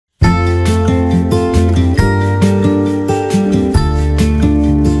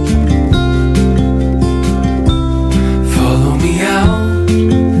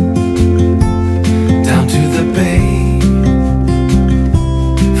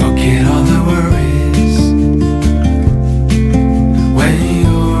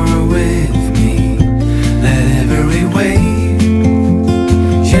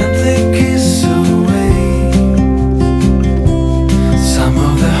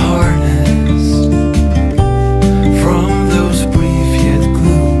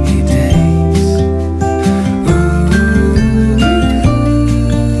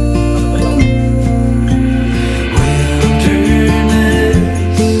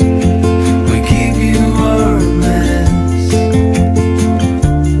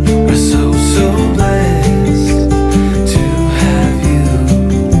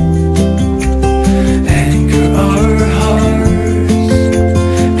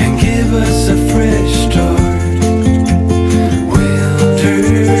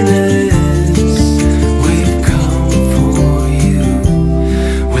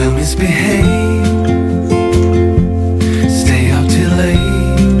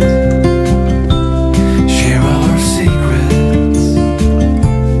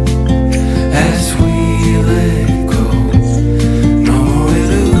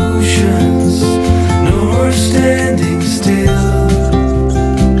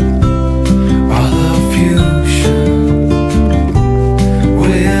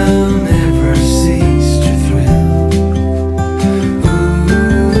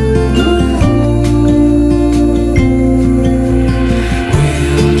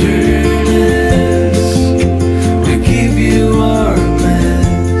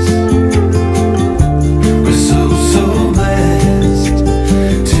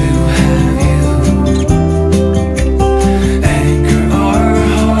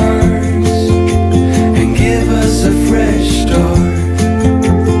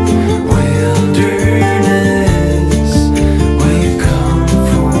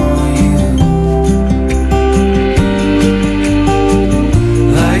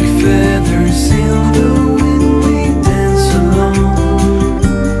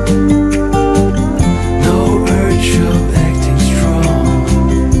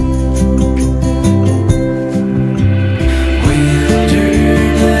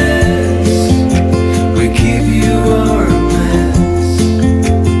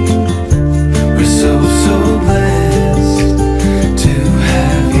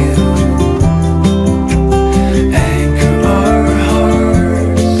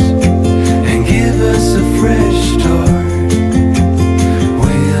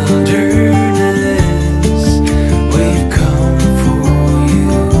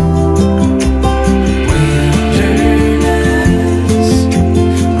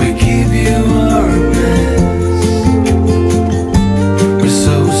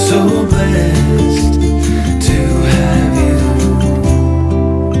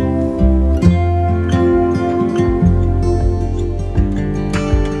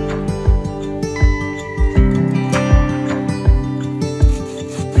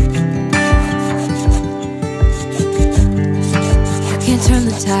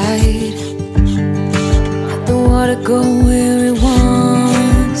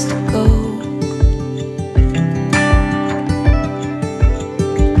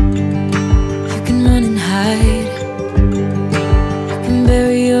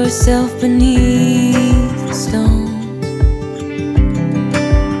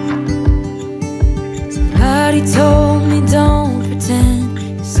told me don't pretend,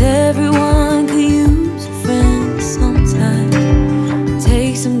 'cause everyone could use a friend sometimes.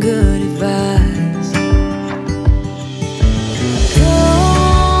 Take some good advice.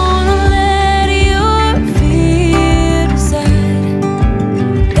 Don't let your fear decide.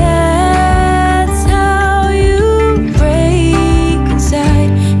 That's how you break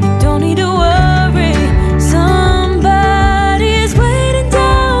inside. You don't need to worry, somebody's waiting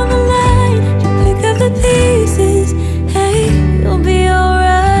down the line to pick up the pieces. Hey, you'll be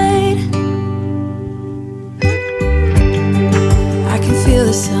alright. I can feel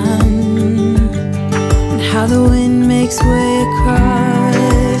the sun and how the wind makes way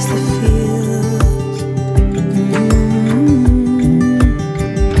across the fields.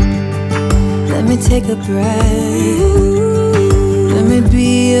 Let me take a breath. Let me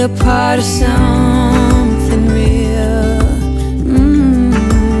be a part of something real.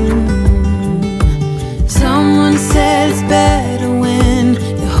 Someone said it's better when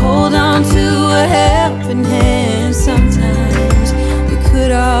you hold on to a helping hand. Sometimes we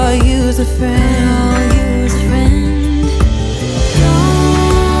could all use a friend.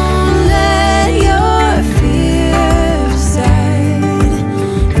 Don't let your fear decide.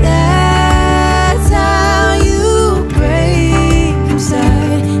 That's how you break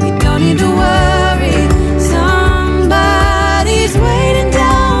inside. You don't need to worry, somebody's waiting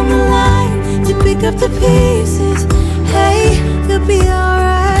down the line to pick up the pieces. Hey, you'll be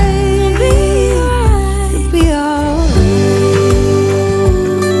alright. You'll be alright.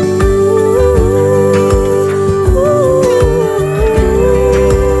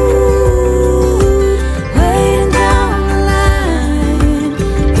 Waiting down the line.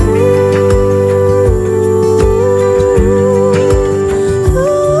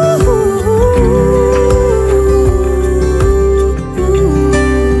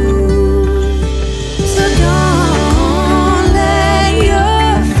 So don't let your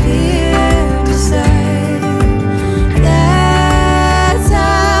fear decide. That's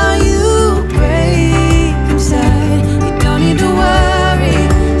how you break inside. You don't need to worry,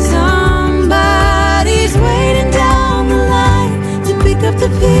 somebody's waiting down the line to pick up the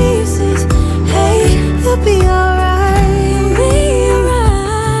pieces. Hey, you'll be alright.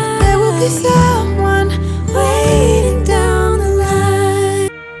 There will be someone waiting down the line.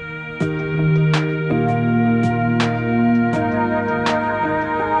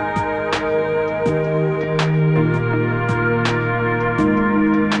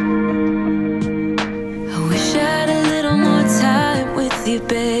 I wish I had a little more time with you,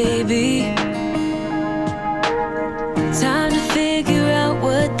 baby. Time to figure out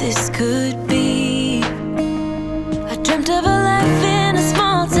what this could be. I dreamt of a life in a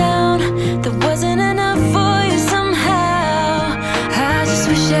small town that wasn't enough for you somehow. I just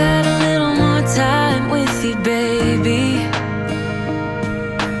wish I had a little more time with you, baby.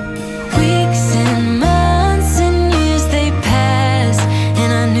 Weeks and months and years they passed,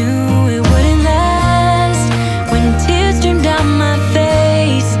 and I knew it wouldn't last. When tears streamed down my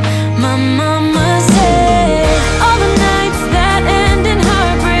face, my mama said, all the nights that end in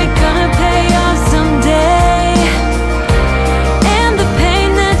heartbreak gonna pay off someday. And the pain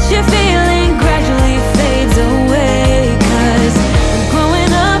that you're feeling gradually fades away. 'Cause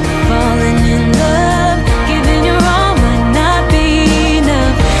growing up, falling in love, giving your all might not be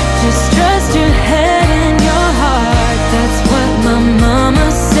enough. Just trust your head and your heart, that's what my mama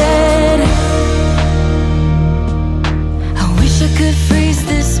said. I wish I could freeze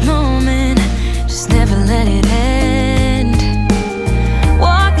this moment, just never let it end.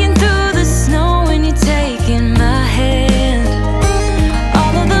 Walking through the snow when you're taking my hand.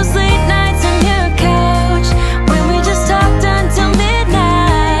 All of those late nights on your couch when we just talked until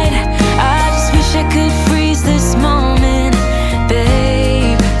midnight. I just wish I could freeze this moment,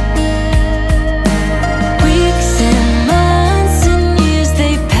 babe. Weeks and months and years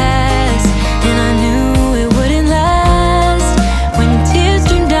they passed, and I knew it wouldn't last. When tears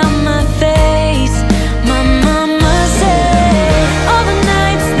streamed down my face, my mama said, all the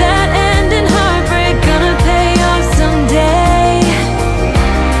nights that end in heartbreak gonna pay off someday.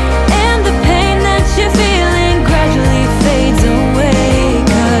 And the pain that you're feeling gradually fades away.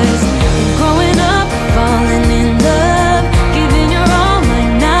 'Cause growing up, falling in love, giving your all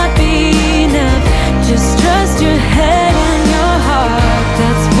might not be enough. Just trust your head and your heart,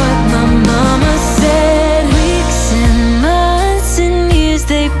 that's what my mama said. Weeks and months and years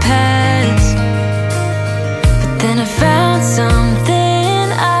they passed,